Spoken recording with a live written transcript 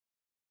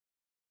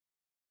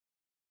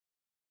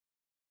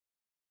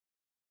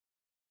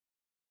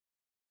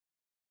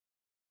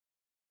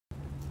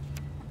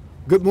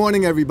Good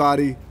morning,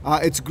 everybody.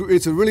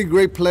 It's a really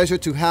great pleasure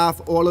to have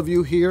all of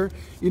you here.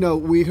 You know,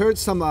 we heard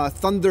some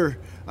thunder.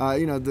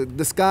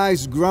 The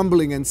sky's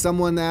grumbling, and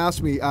someone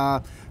asked me,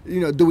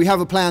 do we have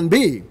a plan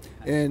B?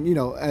 And,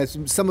 as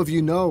some of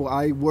you know,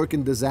 I work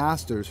in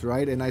disasters,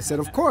 right? And I said,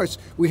 of course,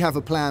 we have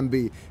a plan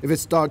B. If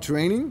it starts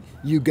raining,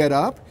 you get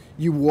up,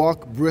 you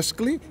walk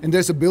briskly, and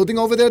there's a building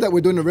over there that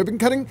we're doing a ribbon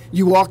cutting,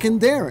 you walk in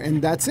there,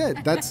 and that's it.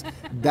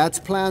 That's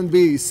plan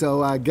B,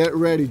 so get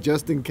ready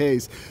just in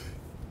case.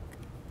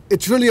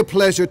 It's really a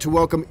pleasure to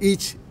welcome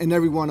each and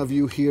every one of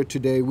you here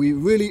today. We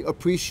really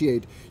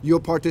appreciate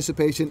your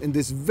participation in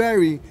this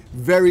very,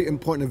 very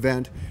important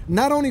event,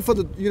 not only for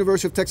the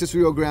University of Texas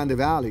Rio Grande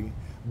Valley,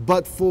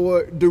 but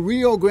for the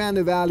Rio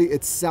Grande Valley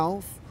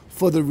itself,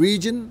 for the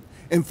region,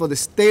 and for the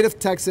state of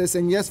Texas,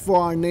 and yes,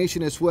 for our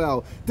nation as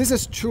well. This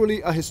is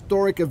truly a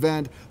historic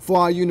event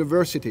for our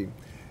university.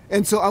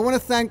 And so I want to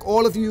thank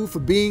all of you for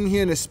being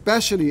here, and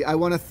especially I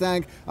want to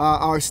thank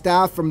our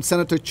staff from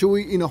Senator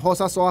Chuy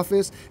Hinojosa's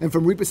office and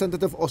from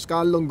Representative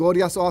Oscar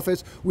Longoria's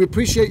office. We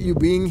appreciate you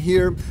being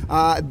here.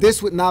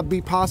 This would not be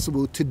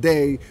possible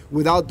today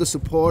without the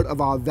support of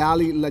our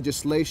Valley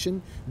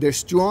legislation, their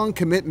strong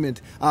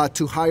commitment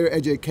to higher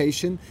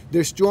education,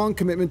 their strong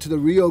commitment to the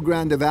Rio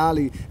Grande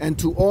Valley, and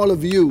to all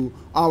of you,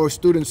 our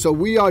students. So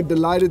we are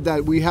delighted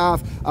that we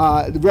have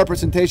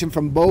representation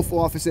from both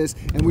offices,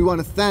 and we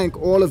want to thank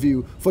all of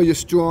you for your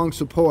strong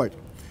support.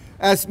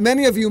 As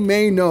many of you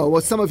may know,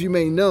 or some of you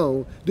may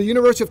know, the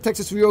University of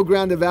Texas Rio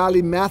Grande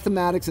Valley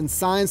Mathematics and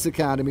Science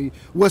Academy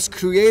was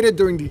created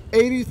during the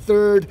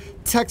 83rd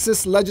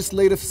Texas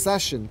legislative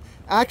session.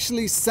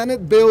 Actually,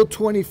 Senate Bill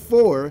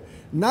 24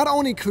 not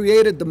only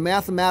created the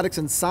Mathematics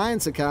and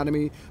Science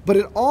Academy, but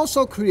it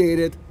also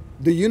created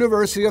the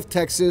University of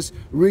Texas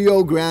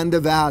Rio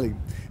Grande Valley.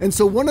 And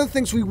so one of the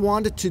things we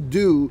wanted to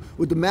do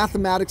with the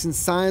Mathematics and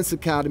Science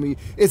Academy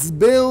is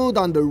build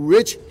on the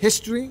rich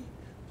history,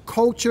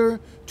 culture,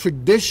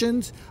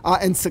 traditions,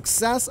 and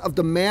success of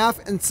the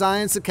Math and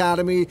Science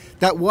Academy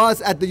that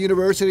was at the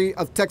University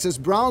of Texas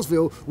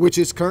Brownsville, which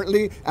is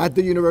currently at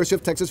the University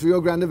of Texas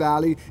Rio Grande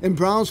Valley in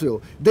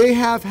Brownsville. They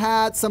have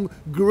had some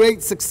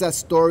great success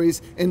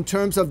stories in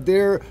terms of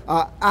their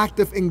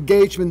active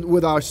engagement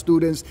with our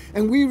students,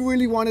 and we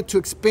really wanted to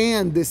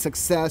expand this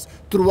success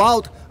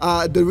throughout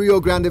the Rio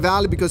Grande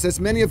Valley because,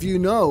 as many of you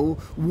know,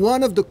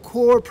 one of the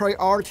core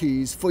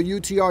priorities for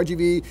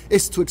UTRGV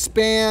is to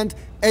expand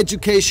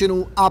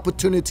educational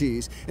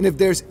opportunities. And if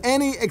there's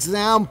any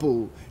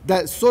example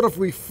that sort of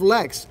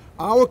reflects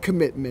our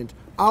commitment,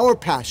 our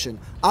passion,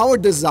 our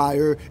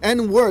desire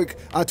and work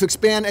to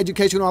expand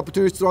educational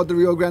opportunities throughout the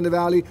Rio Grande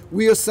Valley,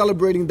 we are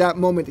celebrating that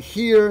moment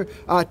here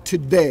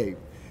today.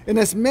 And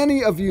as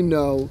many of you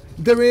know,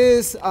 there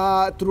is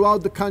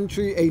throughout the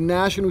country a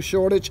national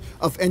shortage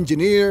of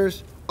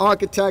engineers,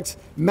 architects,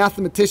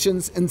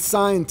 mathematicians, and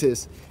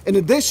scientists. In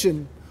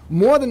addition,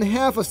 more than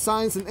half of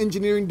science and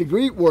engineering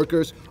degree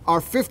workers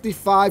are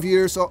 55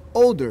 years or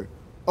older.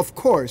 Of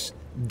course,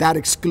 that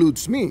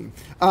excludes me.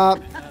 About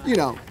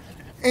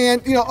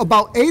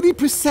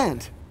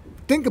 80%,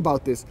 think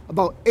about this,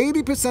 about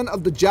 80%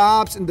 of the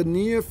jobs in the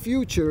near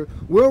future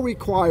will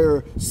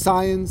require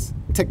science,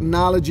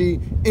 technology,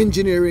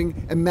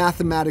 engineering, and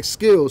mathematics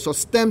skills, or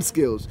STEM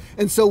skills.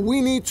 And so we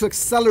need to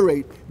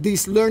accelerate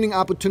these learning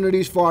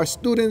opportunities for our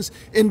students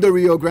in the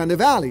Rio Grande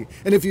Valley.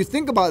 And if you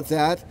think about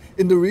that,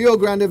 in the Rio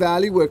Grande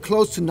Valley, where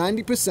close to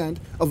 90%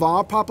 of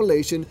our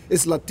population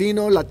is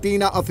Latino,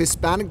 Latina of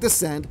Hispanic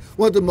descent,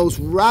 one of the most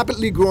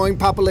rapidly growing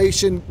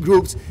population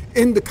groups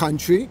in the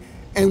country.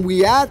 And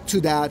we add to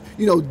that,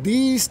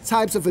 these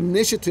types of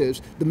initiatives,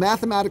 the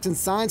Mathematics and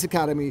Science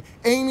Academy,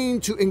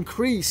 aiming to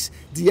increase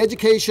the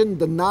education,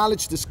 the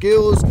knowledge, the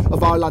skills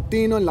of our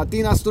Latino and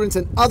Latina students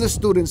and other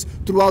students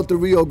throughout the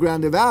Rio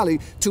Grande Valley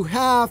to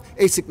have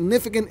a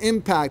significant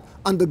impact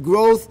on the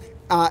growth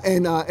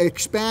and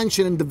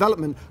expansion and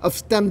development of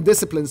STEM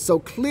disciplines. So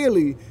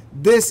clearly,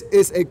 this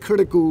is a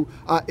critical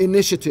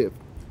initiative.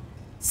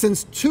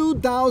 Since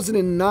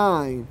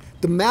 2009,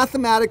 the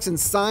Mathematics and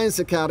Science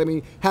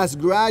Academy has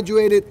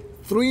graduated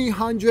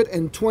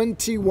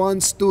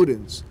 321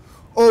 students.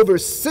 Over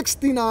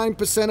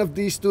 69% of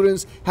these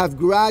students have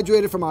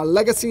graduated from our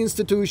legacy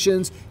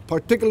institutions,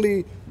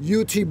 particularly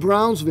UT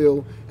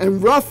Brownsville,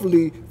 and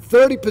roughly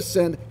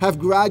 30% have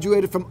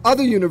graduated from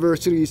other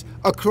universities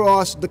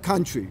across the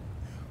country.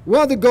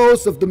 One of the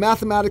goals of the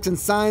Mathematics and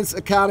Science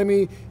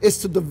Academy is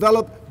to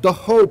develop the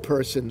whole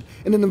person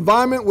in an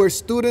environment where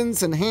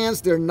students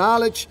enhance their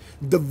knowledge,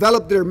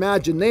 develop their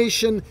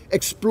imagination,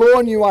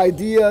 explore new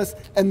ideas,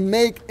 and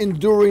make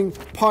enduring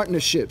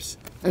partnerships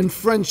and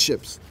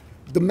friendships.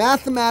 The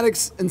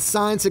Mathematics and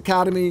Science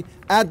Academy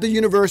at the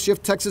University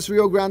of Texas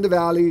Rio Grande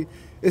Valley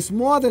is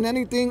more than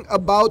anything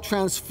about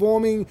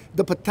transforming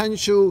the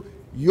potential,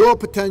 your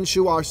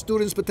potential, our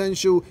students'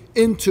 potential,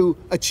 into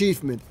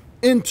achievement,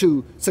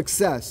 into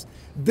success.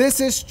 This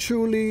is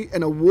truly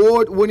an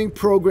award-winning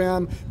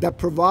program that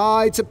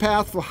provides a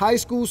path for high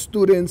school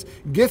students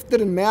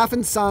gifted in math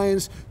and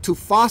science to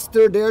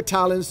foster their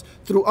talents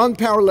through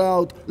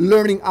unparalleled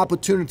learning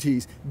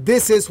opportunities.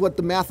 This is what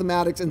the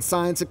Mathematics and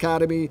Science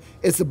Academy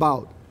is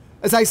about.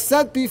 As I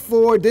said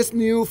before, this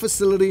new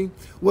facility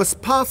was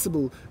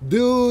possible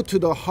due to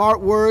the hard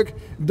work,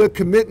 the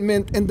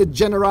commitment, and the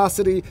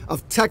generosity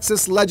of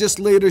Texas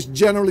legislators,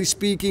 generally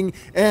speaking,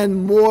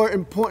 and more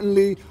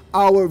importantly,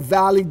 our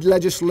Valley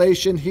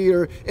legislation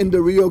here in the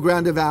Rio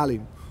Grande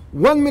Valley.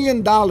 $1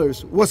 million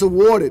was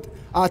awarded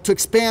to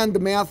expand the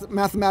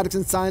Mathematics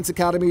and Science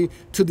Academy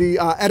to the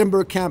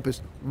Edinburg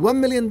Campus. $1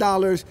 million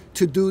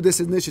to do this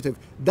initiative.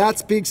 That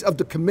speaks of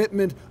the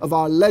commitment of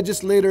our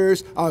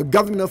legislators, our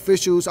government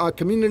officials, our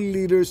community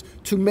leaders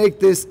to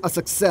make this a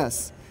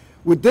success.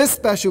 With this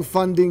special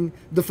funding,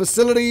 the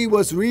facility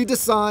was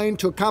redesigned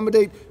to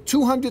accommodate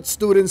 200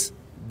 students.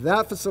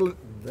 That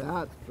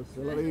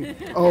facility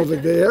over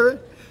there.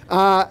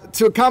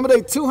 To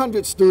accommodate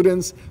 200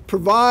 students,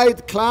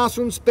 provide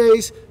classroom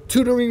space,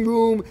 tutoring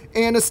room,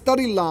 and a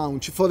study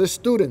lounge for the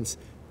students.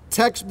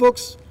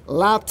 Textbooks,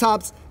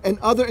 laptops, and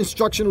other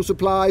instructional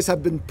supplies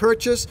have been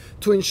purchased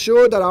to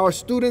ensure that our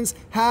students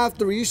have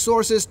the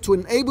resources to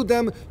enable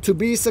them to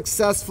be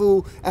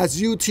successful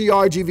as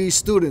UTRGV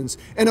students.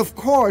 And of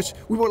course,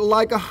 we would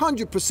like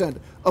 100%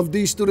 of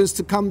these students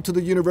to come to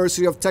the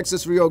University of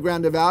Texas Rio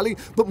Grande Valley,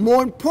 but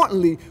more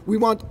importantly, we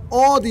want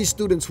all these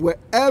students,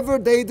 wherever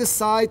they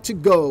decide to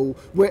go,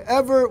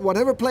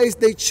 whatever place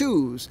they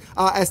choose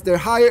as their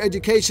higher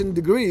education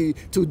degree,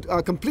 to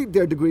complete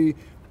their degree.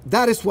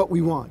 That is what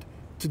we want.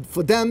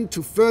 For them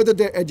to further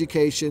their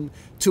education,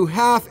 to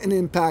have an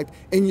impact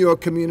in your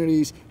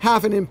communities,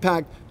 have an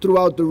impact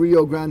throughout the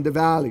Rio Grande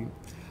Valley.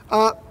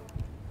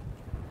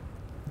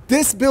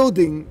 This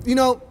building,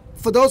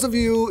 for those of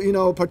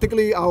you,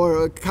 particularly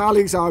our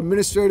colleagues, our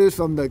administrators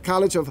from the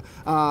College of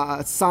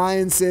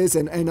Sciences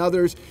and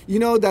others, you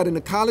know that in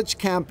a college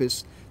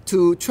campus,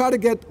 to try to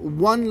get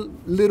one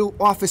little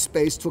office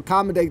space to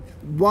accommodate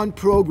one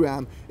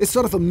program is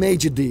sort of a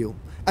major deal.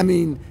 I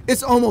mean,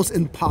 it's almost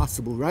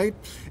impossible, right?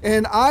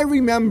 And I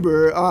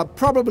remember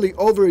probably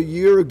over a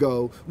year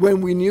ago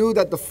when we knew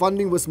that the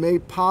funding was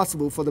made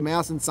possible for the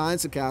Math and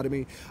Science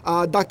Academy,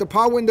 Dr.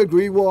 Parwinder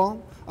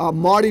Grewal,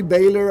 Marty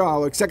Baylor,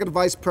 our Executive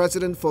Vice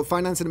President for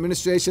Finance and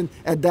Administration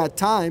at that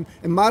time,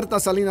 and Marta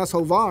Salinas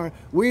Hovar,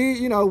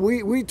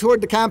 we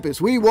toured the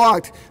campus. We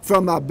walked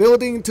from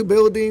building to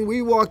building.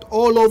 We walked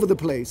all over the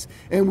place.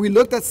 And we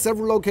looked at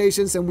several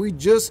locations, and we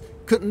just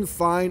couldn't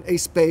find a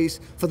space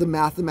for the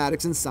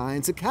Mathematics and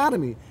Science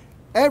Academy.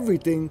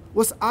 Everything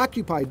was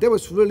occupied. There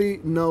was really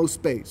no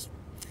space.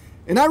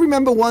 And I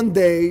remember one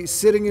day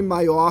sitting in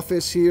my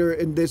office here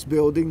in this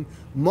building,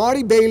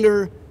 Marty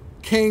Baylor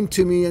came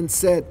to me and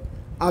said,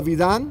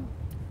 "Avidan,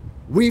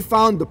 we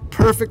found the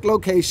perfect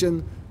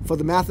location for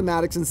the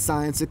Mathematics and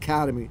Science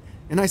Academy."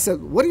 And I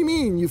said, "What do you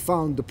mean you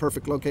found the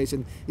perfect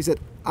location?" He said,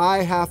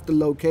 "I have the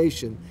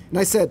location." And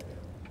I said,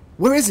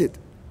 "Where is it?"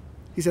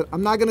 He said,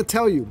 "I'm not going to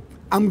tell you.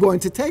 I'm going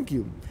to take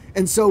you."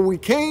 And so we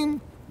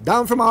came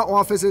down from our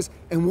offices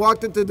and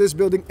walked into this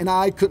building, and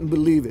I couldn't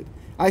believe it.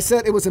 I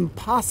said it was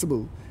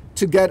impossible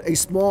to get a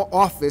small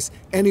office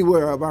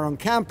anywhere around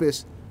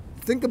campus.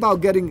 Think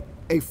about getting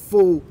a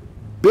full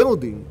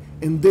building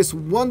in this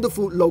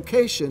wonderful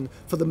location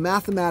for the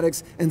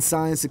Mathematics and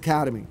Science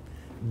Academy.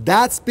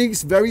 That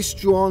speaks very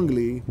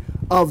strongly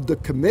of the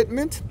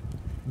commitment,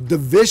 the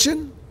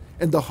vision,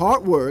 and the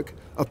hard work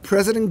of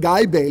President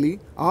Guy Bailey,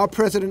 our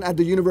president at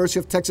the University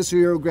of Texas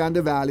Rio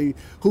Grande Valley,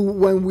 who,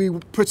 when we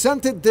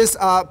presented this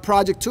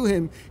project to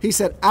him, he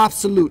said,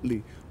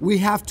 "Absolutely, we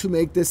have to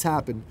make this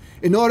happen.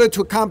 In order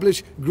to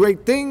accomplish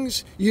great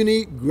things, you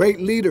need great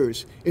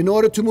leaders. In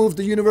order to move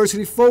the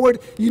university forward,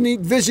 you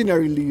need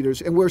visionary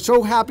leaders." And we're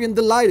so happy and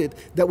delighted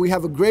that we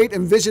have a great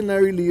and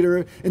visionary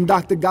leader in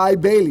Dr. Guy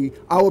Bailey,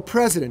 our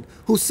president,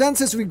 who sends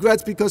his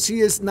regrets because he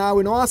is now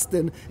in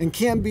Austin and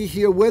can't be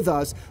here with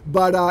us.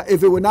 But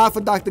if it were not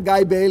for Dr.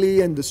 Guy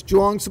Bailey and the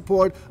strong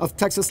support of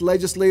Texas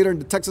legislator and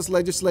the Texas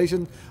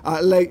legislation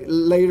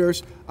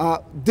leaders,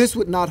 this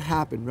would not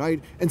happen, right?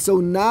 And so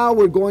now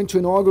we're going to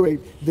inaugurate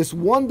this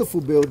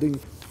wonderful building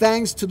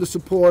thanks to the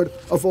support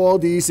of all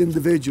these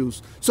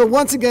individuals. So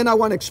once again, I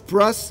want to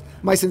express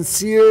my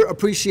sincere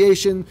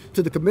appreciation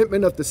to the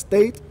commitment of the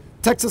state,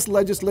 Texas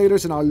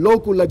legislators, and our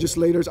local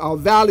legislators, our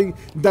Valley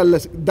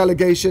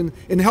delegation,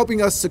 in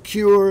helping us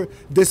secure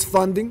this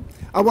funding.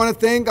 I want to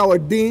thank our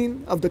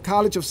Dean of the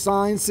College of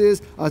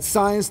Sciences,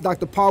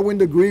 Dr.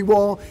 Parwinder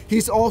Grewal.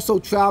 He's also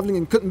traveling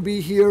and couldn't be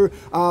here,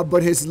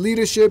 but his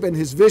leadership and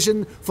his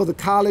vision for the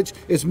college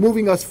is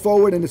moving us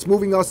forward, and it's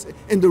moving us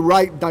in the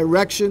right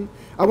direction.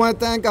 I want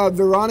to thank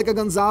Veronica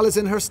Gonzalez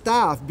and her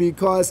staff,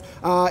 because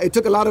it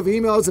took a lot of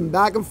emails and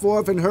back and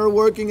forth, and her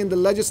working in the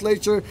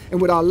legislature and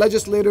with our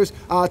legislators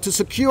to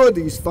secure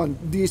these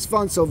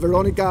funds. So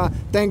Veronica,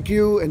 thank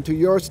you, and to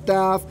your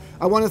staff.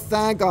 I want to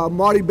thank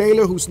Marty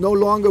Baylor, who's no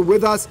longer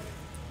with us.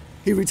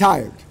 He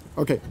retired.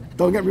 Okay,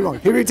 don't get me wrong.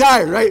 He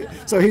retired, right?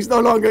 So he's no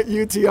longer at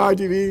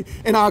UTRGV.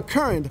 And our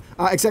current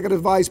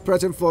Executive Vice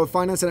President for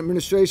Finance and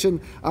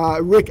Administration,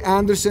 Rick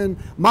Anderson,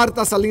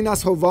 Marta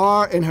Salinas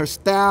Jovar and her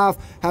staff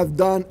have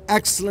done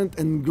excellent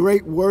and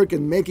great work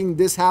in making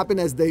this happen,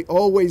 as they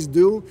always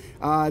do.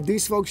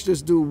 These folks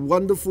just do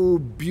wonderful,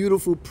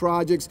 beautiful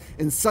projects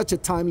in such a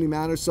timely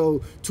manner.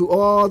 So to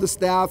all the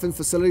staff and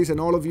facilities and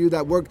all of you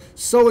that work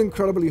so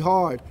incredibly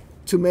hard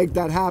to make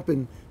that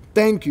happen,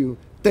 thank you.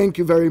 Thank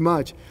you very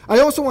much. I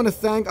also want to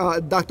thank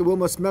Dr.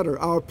 Wilma Smetter,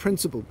 our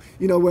principal.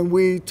 You know, when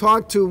we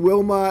talked to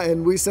Wilma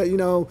and we said, you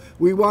know,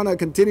 we want to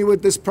continue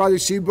with this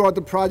project, she brought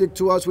the project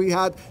to us, we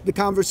had the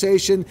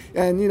conversation,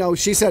 and, you know,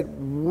 she said,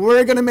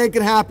 we're going to make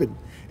it happen.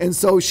 And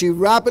so she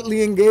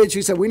rapidly engaged.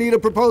 She said, we need a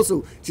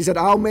proposal. She said,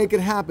 I'll make it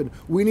happen.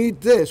 We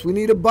need this. We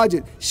need a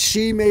budget.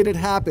 She made it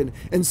happen.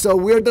 And so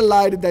we're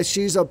delighted that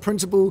she's a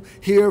principal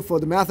here for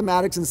the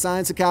Mathematics and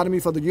Science Academy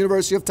for the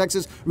University of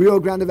Texas, Rio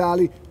Grande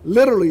Valley.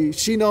 Literally,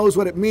 she knows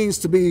what it means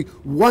to be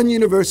one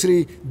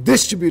university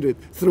distributed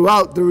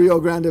throughout the Rio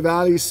Grande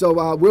Valley.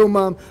 So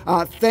Wilma,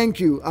 thank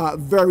you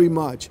very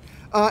much.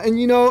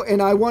 And you know,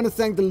 and I want to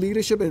thank the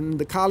leadership in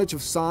the College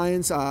of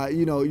Science.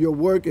 You know, your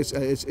work is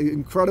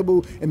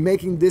incredible in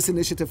making this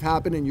initiative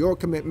happen, and your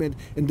commitment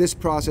in this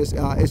process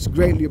is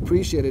greatly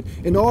appreciated.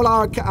 And all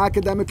our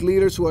academic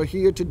leaders who are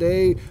here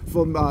today,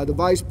 from the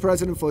Vice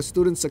President for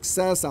Student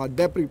Success, our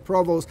Deputy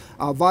Provost,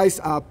 our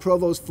Vice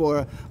Provost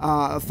for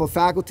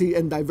Faculty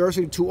and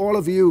Diversity, to all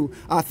of you,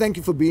 thank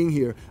you for being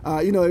here.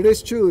 You know, it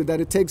is true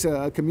that it takes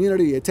a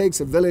community, it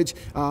takes a village.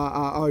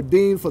 Our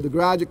Dean for the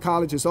Graduate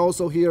College is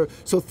also here.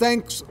 So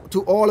thanks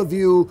to all of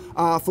you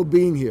for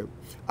being here.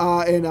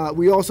 And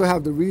we also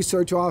have the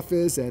research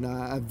office and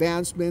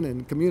advancement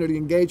and community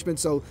engagement.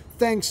 So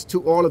thanks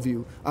to all of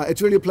you.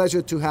 It's really a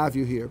pleasure to have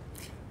you here.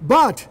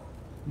 But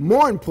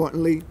more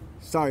importantly,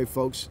 sorry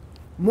folks,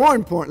 more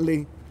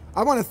importantly,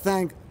 I want to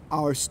thank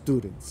our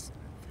students.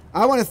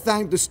 I want to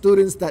thank the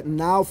students that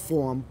now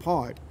form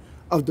part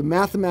of the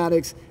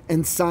Mathematics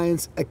and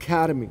Science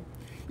Academy.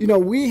 You know,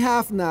 we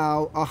have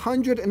now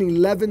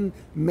 111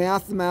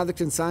 Mathematics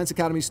and Science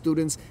Academy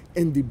students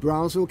in the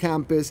Brownsville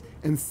campus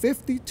and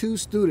 52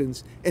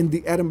 students in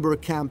the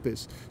Edinburg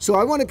campus. So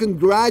I want to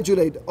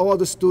congratulate all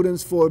the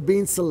students for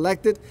being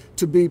selected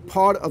to be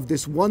part of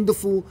this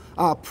wonderful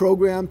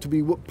program, to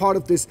be part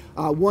of this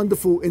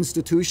wonderful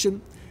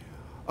institution.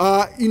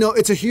 You know,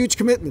 it's a huge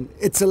commitment.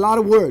 It's a lot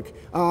of work.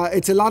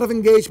 It's a lot of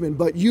engagement,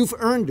 but you've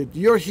earned it.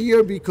 You're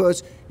here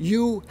because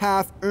you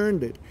have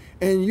earned it.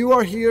 And you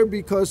are here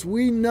because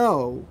we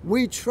know,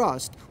 we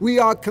trust, we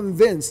are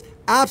convinced,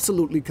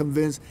 absolutely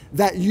convinced,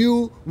 that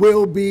you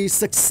will be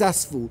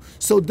successful.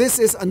 So this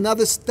is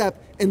another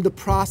step in the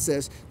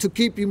process to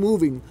keep you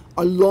moving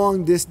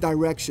along this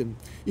direction.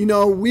 You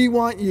know, we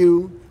want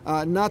you,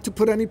 not to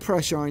put any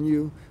pressure on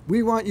you,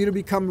 we want you to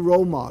become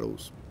role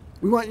models.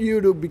 We want you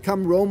to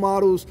become role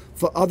models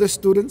for other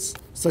students,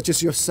 such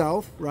as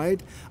yourself,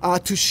 right?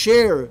 To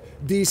share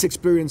these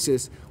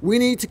experiences. We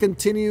need to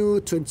continue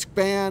to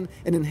expand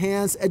and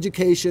enhance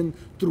education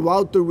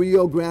throughout the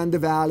Rio Grande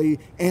Valley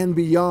and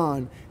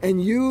beyond.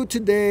 And you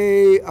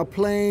today are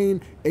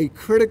playing a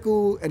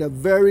critical and a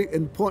very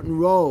important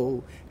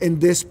role in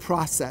this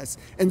process.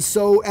 And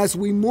so as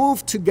we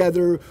move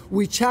together,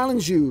 we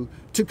challenge you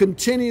to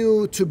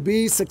continue to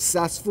be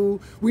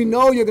successful. We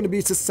know you're going to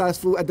be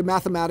successful at the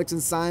Mathematics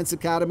and Science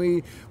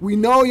Academy. We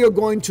know you're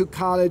going to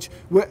college.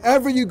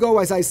 Wherever you go,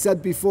 as I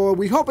said before,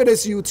 we hope it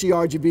is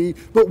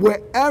UTRGV, but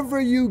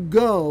wherever you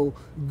go,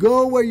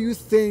 go where you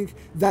think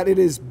that it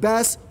is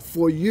best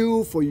for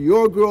you, for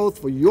your growth,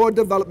 for your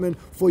development,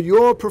 for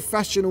your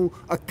professional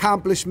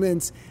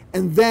accomplishments,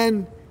 and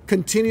then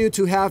continue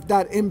to have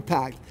that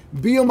impact.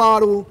 Be a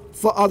model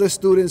for other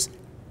students.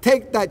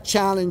 Take that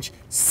challenge,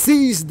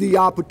 seize the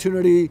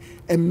opportunity,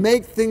 and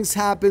make things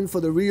happen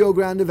for the Rio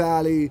Grande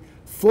Valley,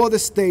 for the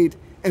state,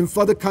 and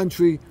for the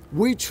country.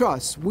 We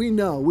trust, we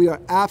know, we are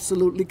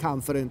absolutely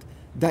confident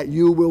that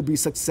you will be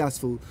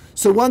successful.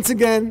 So once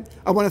again,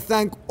 I want to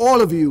thank all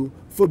of you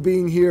for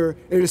being here.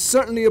 It is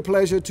certainly a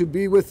pleasure to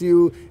be with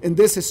you in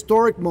this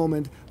historic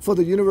moment for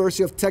the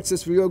University of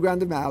Texas, Rio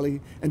Grande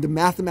Valley and the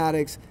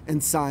Mathematics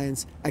and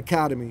Science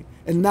Academy.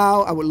 And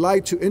now I would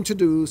like to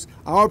introduce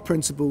our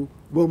principal,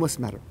 Wilma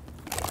Smetter.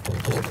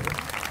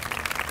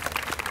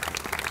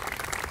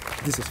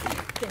 This is for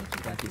you. Thank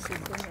you, Dr.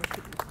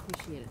 Siegler.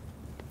 Appreciate it.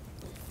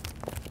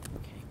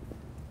 Okay.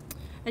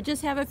 I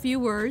just have a few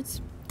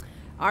words.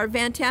 Our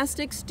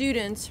fantastic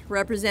students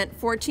represent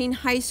 14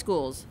 high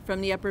schools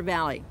from the Upper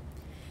Valley.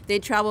 They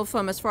travel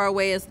from as far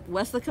away as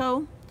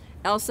Weslaco,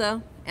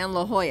 Elsa, and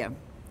La Jolla.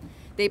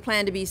 They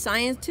plan to be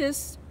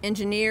scientists,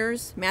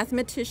 engineers,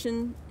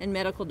 mathematicians, and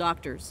medical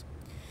doctors.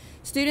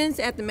 Students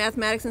at the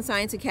Mathematics and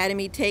Science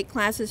Academy take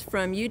classes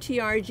from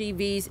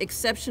UTRGV's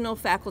exceptional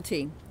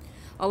faculty,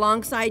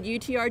 alongside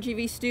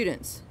UTRGV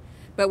students,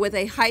 but with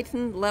a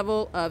heightened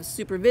level of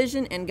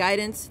supervision and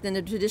guidance than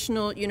the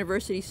traditional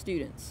university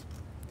students.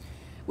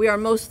 We are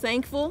most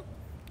thankful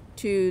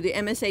to the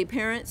MSA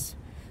parents,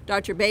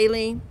 Dr.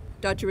 Bailey,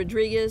 Dr.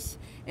 Rodriguez,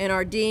 and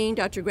our Dean,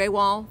 Dr.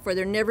 Graywall, for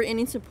their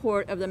never-ending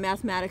support of the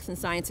Mathematics and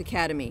Science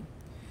Academy.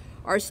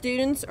 Our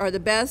students are the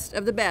best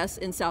of the best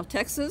in South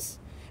Texas,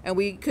 and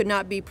we could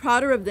not be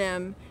prouder of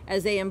them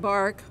as they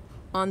embark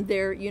on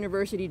their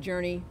university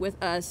journey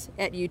with us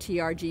at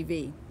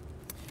UTRGV.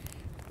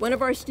 One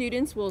of our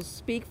students will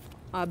speak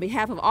on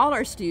behalf of all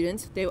our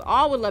students. They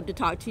all would love to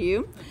talk to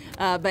you,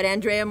 but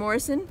Andrea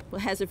Morrison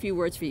has a few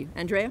words for you.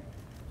 Andrea?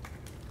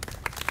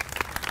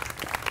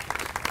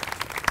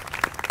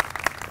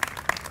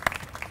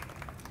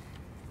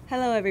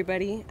 Hello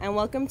everybody, and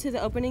welcome to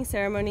the opening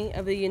ceremony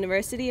of the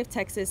University of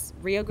Texas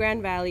Rio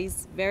Grande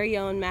Valley's very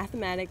own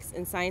Mathematics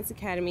and Science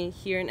Academy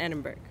here in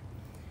Edinburg.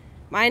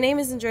 My name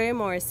is Andrea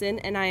Morrison,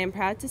 and I am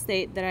proud to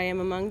state that I am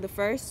among the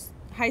first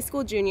high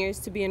school juniors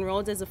to be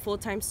enrolled as a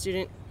full-time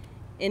student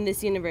in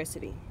this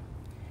university.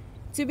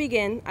 To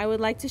begin, I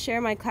would like to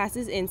share my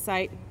class's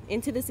insight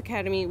into this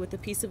academy with a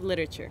piece of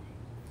literature.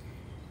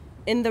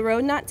 In The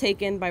Road Not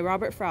Taken by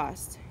Robert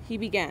Frost, he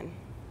began,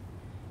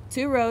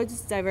 "Two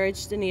roads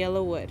diverged in the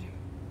yellow wood,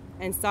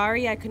 and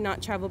sorry I could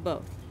not travel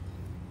both.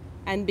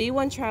 And be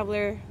one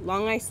traveler,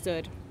 long I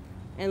stood,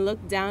 and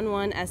looked down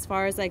one as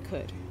far as I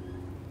could."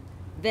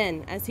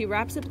 Then, as he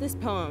wraps up this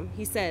poem,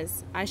 he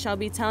says, "I shall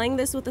be telling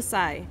this with a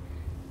sigh,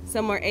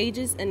 somewhere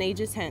ages and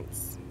ages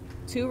hence.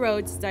 Two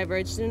roads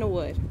diverged in a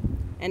wood,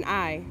 and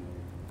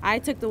I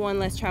took the one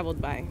less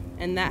traveled by,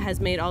 and that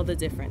has made all the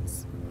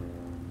difference."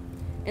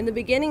 In the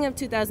beginning of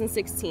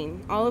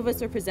 2016, all of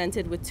us were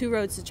presented with two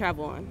roads to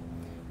travel on.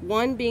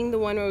 One being the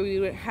one where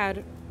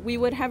we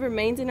would have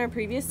remained in our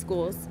previous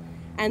schools,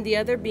 and the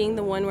other being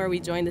the one where we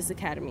joined this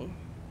academy.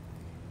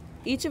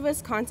 Each of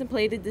us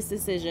contemplated this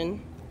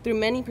decision through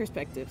many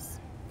perspectives.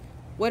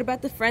 What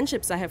about the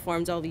friendships I have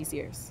formed all these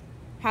years?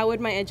 How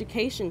would my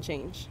education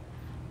change?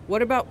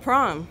 What about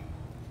prom?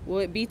 Will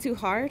it be too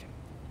hard?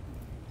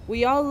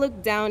 We all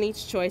looked down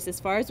each choice as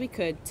far as we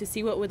could to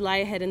see what would lie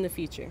ahead in the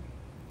future.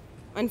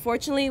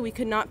 Unfortunately, we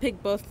could not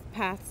pick both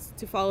paths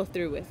to follow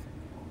through with,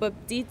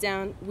 but deep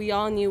down, we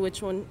all knew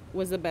which one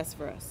was the best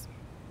for us.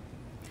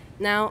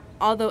 Now,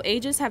 although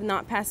ages have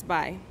not passed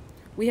by,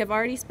 we have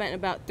already spent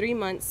about 3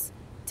 months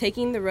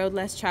taking the road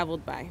less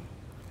traveled by,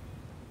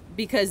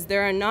 because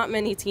there are not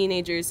many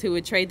teenagers who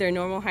would trade their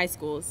normal high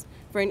schools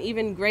for an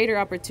even greater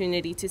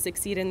opportunity to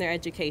succeed in their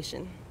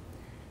education.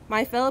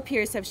 My fellow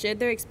peers have shared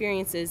their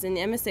experiences in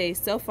MSA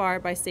so far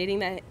by stating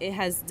that it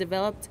has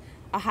developed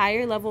a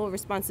higher level of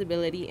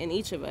responsibility in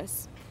each of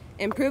us,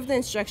 improved the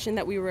instruction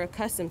that we were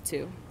accustomed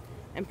to,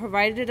 and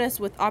provided us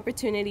with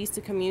opportunities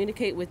to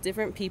communicate with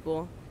different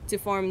people to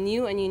form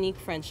new and unique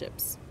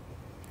friendships.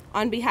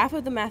 On behalf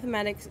of the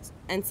Mathematics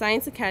and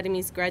Science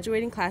Academy's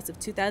graduating class of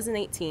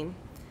 2018,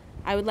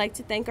 I would like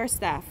to thank our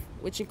staff,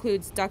 which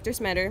includes Dr.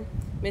 Smetter,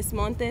 Ms.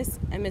 Montes,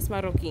 and Ms.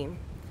 Marroquin,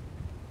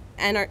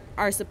 and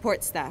our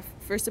support staff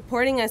for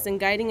supporting us and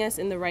guiding us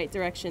in the right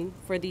direction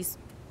for these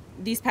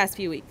past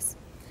few weeks.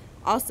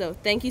 Also,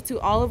 thank you to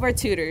all of our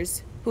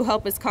tutors who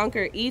help us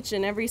conquer each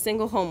and every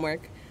single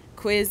homework,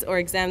 quiz, or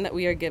exam that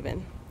we are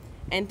given.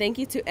 And thank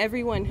you to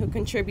everyone who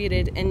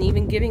contributed and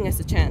even giving us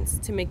a chance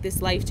to make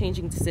this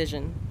life-changing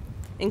decision,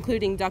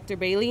 including Dr.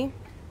 Bailey,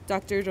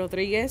 Dr.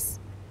 Rodriguez,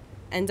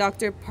 and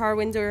Dr.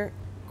 Parwinder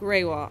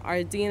Graywall,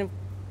 our Dean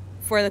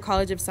for the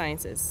College of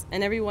Sciences,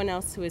 and everyone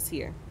else who is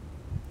here.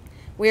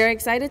 We are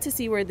excited to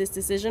see where this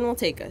decision will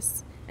take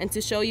us, and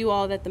to show you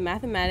all that the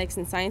Mathematics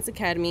and Science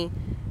Academy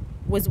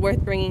was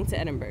worth bringing to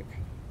Edinburg.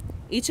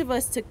 Each of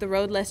us took the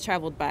road less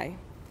traveled by,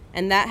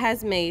 and that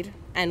has made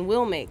and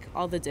will make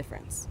all the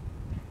difference.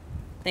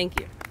 Thank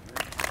you.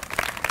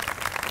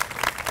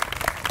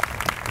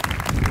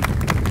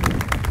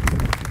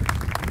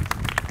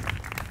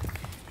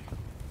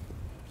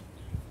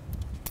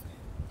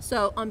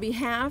 So on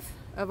behalf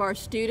of our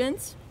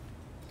students,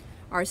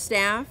 our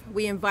staff,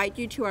 we invite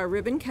you to our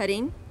ribbon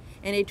cutting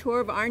and a tour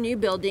of our new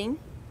building.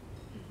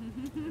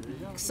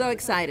 So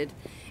excited.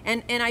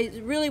 And I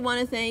really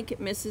want to thank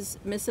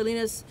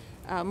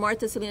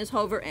Martha Salinas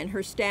Hover and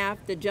her staff.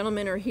 The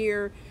gentlemen are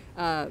here,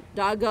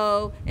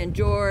 Dago and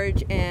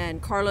George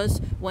and Carlos.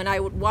 When I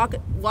would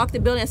walk the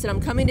building, I said, I'm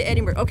coming to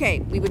Edinburg.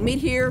 Okay, we would meet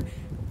here,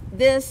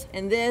 this,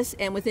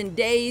 and within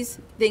days,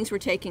 things were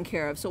taken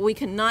care of. So we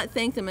cannot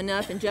thank them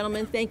enough. And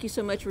gentlemen, thank you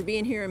so much for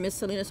being here. And Miss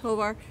Salinas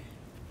Hovar,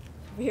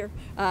 here,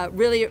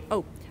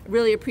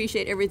 really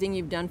appreciate everything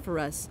you've done for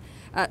us.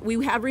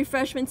 We have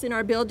refreshments in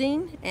our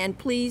building, and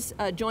please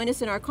join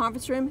us in our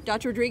conference room.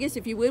 Dr. Rodriguez,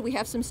 if you would, we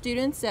have some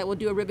students that will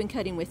do a ribbon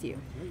cutting with you.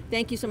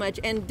 Thank you so much.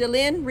 And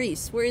Delynn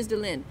Reese, where is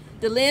Delynn?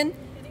 Delynn,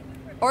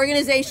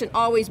 organization,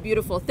 always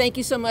beautiful. Thank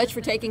you so much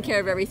for taking care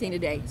of everything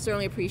today.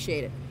 Certainly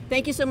appreciate it.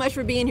 Thank you so much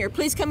for being here.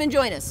 Please come and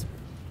join us.